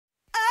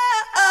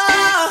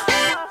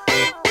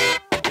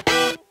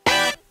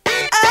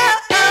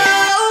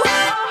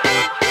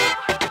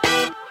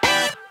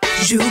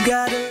you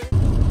got it.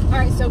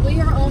 Alright, so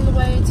we are on the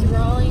way to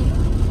Raleigh.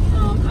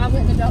 I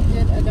went and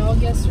adopted a dog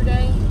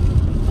yesterday.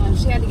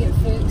 She had to get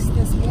fixed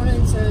this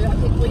morning, so I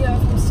picked Leah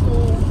up from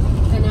school,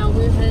 and now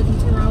we're heading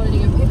to Raleigh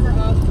to go pick her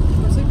up.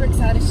 We're super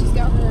excited. She's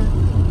got her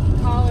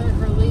collar and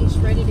her leash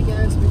ready to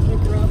go, so we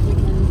pick her up. We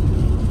can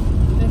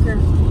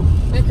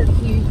make her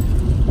cute.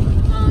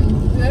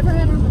 Whoever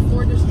had her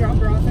before just dropped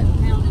her off at the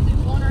pound and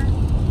didn't want her,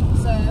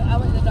 so I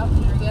went and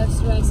adopted her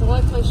yesterday. So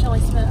luckily she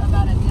only spent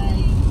about a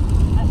day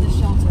at the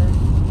shelter.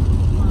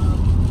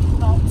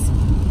 Thoughts?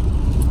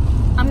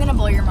 I'm gonna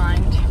blow your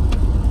mind.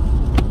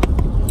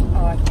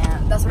 Oh, I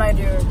can't. That's what I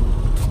do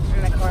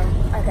in the car.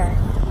 Okay.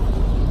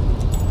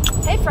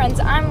 Hey friends,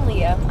 I'm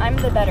Leah. I'm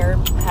the better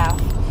half.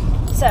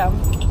 So,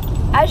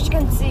 as you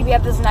can see, we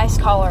have this nice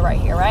collar right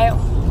here, right?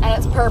 And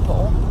it's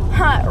purple.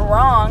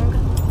 Wrong.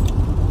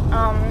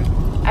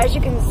 As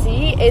you can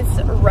see,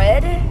 it's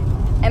red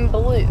and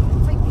blue.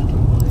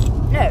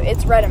 No,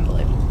 it's red and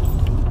blue.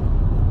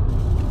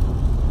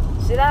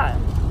 See that?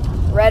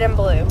 Red and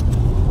blue.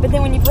 But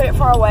then when you put it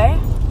far away,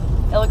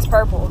 it looks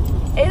purple.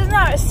 Isn't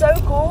that so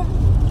cool?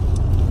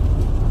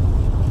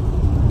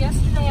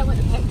 Yesterday I went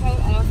to Petco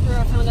after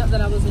I found out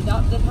that I was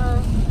adopting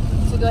her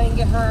to go ahead and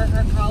get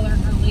her collar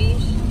and her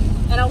leash.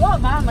 And I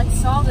walked by and like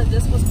saw that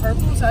this was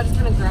purple, so I just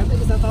kind of grabbed it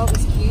because I thought it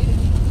was cute.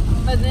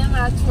 But then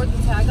when I tore the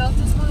tag off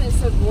this one, it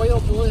said royal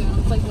blue. I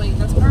was like, wait,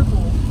 that's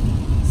purple.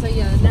 So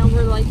yeah, now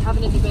we're like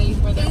having a debate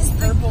whether it's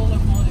purple or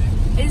blue.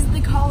 Is the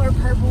collar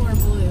purple or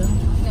blue?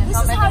 Yeah,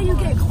 this is how you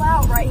get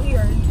clout right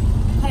here.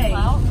 Hey.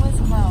 Clout? What's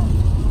clout?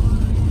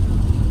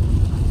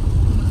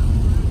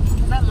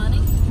 Is that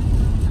money?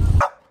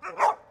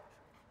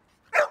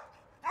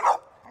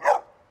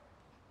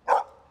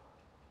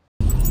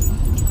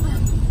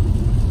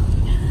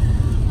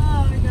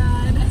 Oh my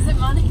god. Is it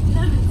money?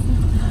 No.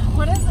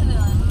 What is it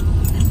then?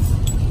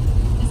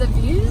 Is it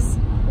views?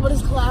 What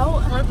is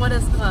clout? What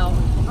is clout?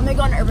 I'm gonna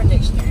go on Urban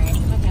Dictionary.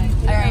 Okay.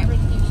 Alright.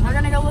 We're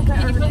gonna go look at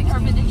Can you put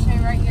Urban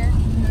Dictionary right here?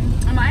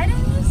 Am I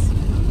doing this?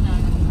 No.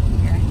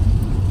 Okay.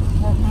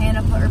 Well,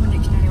 Hannah put Urban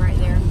Dictionary right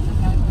there.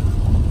 Okay.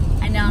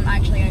 And now I'm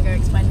actually gonna go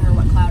explain to her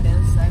what cloud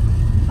is, so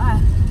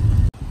bye.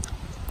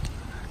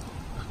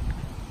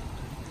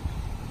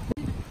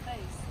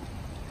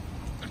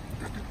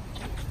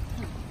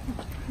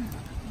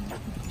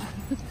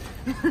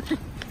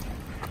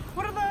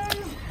 What are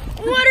those?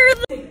 What are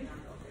the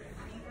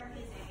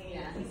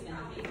Yeah, he's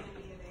gonna be.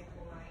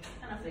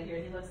 Kind of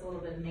figured he looks a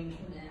little bit minkish.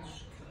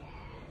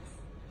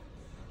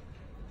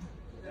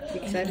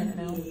 excited?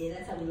 Yeah,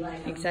 that's how we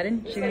like him.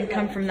 Excited? She's gonna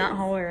come from that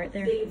hallway right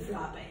there. Big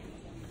flopping.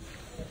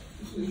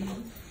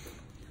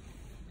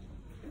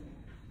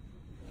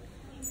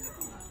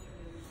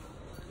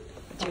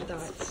 What's your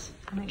thoughts?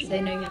 Do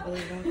they know you have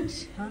other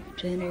dogs? Huh?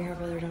 Do they know you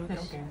have other dogs?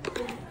 Okay.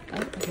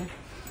 Oh, okay.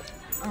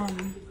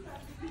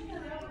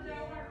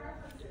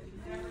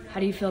 How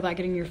do you feel about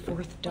getting your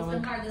fourth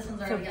dog? This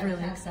one's already got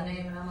really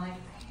excited, and I'm like,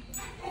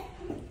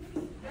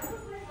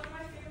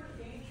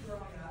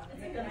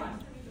 it's a good one.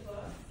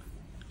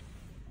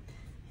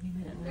 Any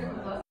minute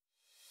now.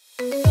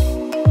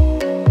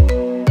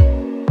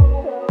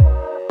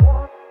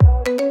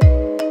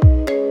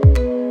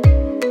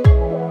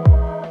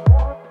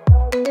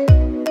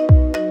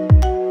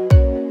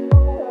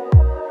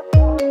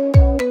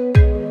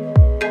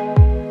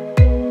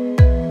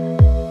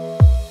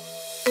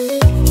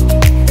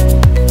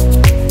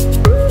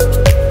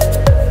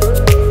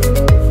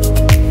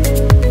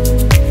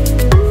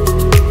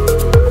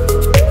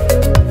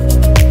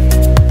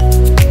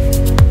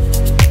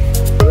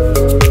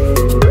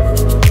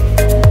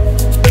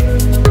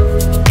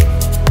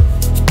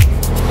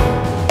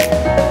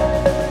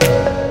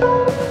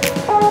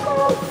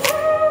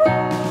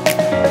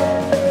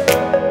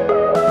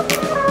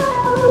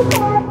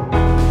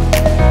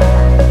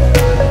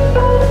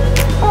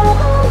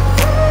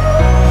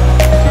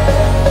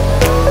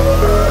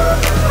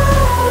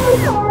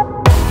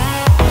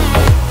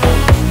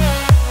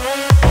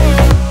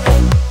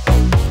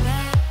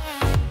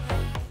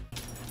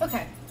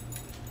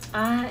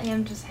 I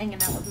am just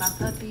hanging out with my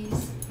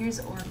puppies. Here's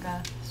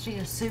Orca. She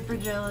is super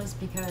jealous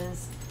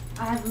because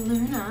I have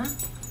Luna.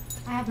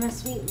 I have my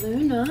sweet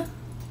Luna.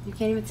 You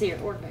can't even see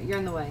her. Orca, you're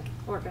in the way.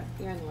 Orca,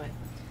 you're in the way.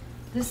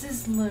 This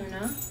is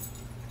Luna.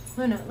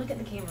 Luna, look at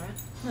the camera.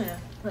 Luna,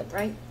 look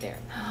right there.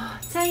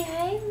 Say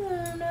hey,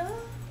 Luna.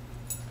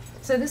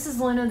 So this is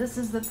Luna. This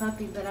is the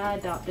puppy that I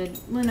adopted.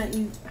 Luna,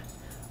 you...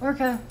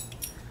 Orca,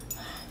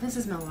 this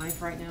is my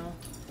life right now.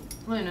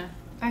 Luna,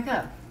 back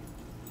up.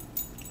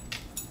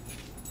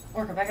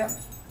 Orca, back up.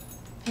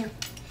 Here.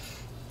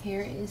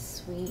 Here is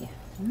sweet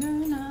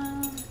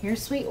Luna.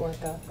 Here's sweet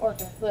Orca.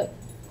 Orca, look.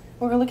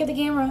 Orca, look at the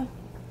camera.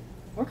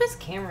 Orca's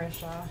camera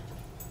shy.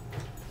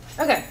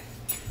 Okay,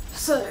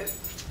 so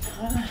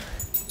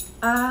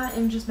I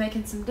am just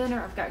making some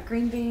dinner. I've got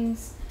green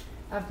beans.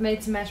 I've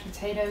made some mashed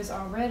potatoes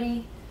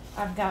already.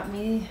 I've got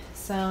me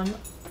some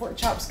pork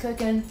chops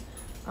cooking.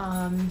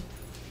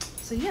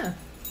 So yeah,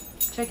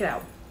 check it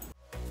out.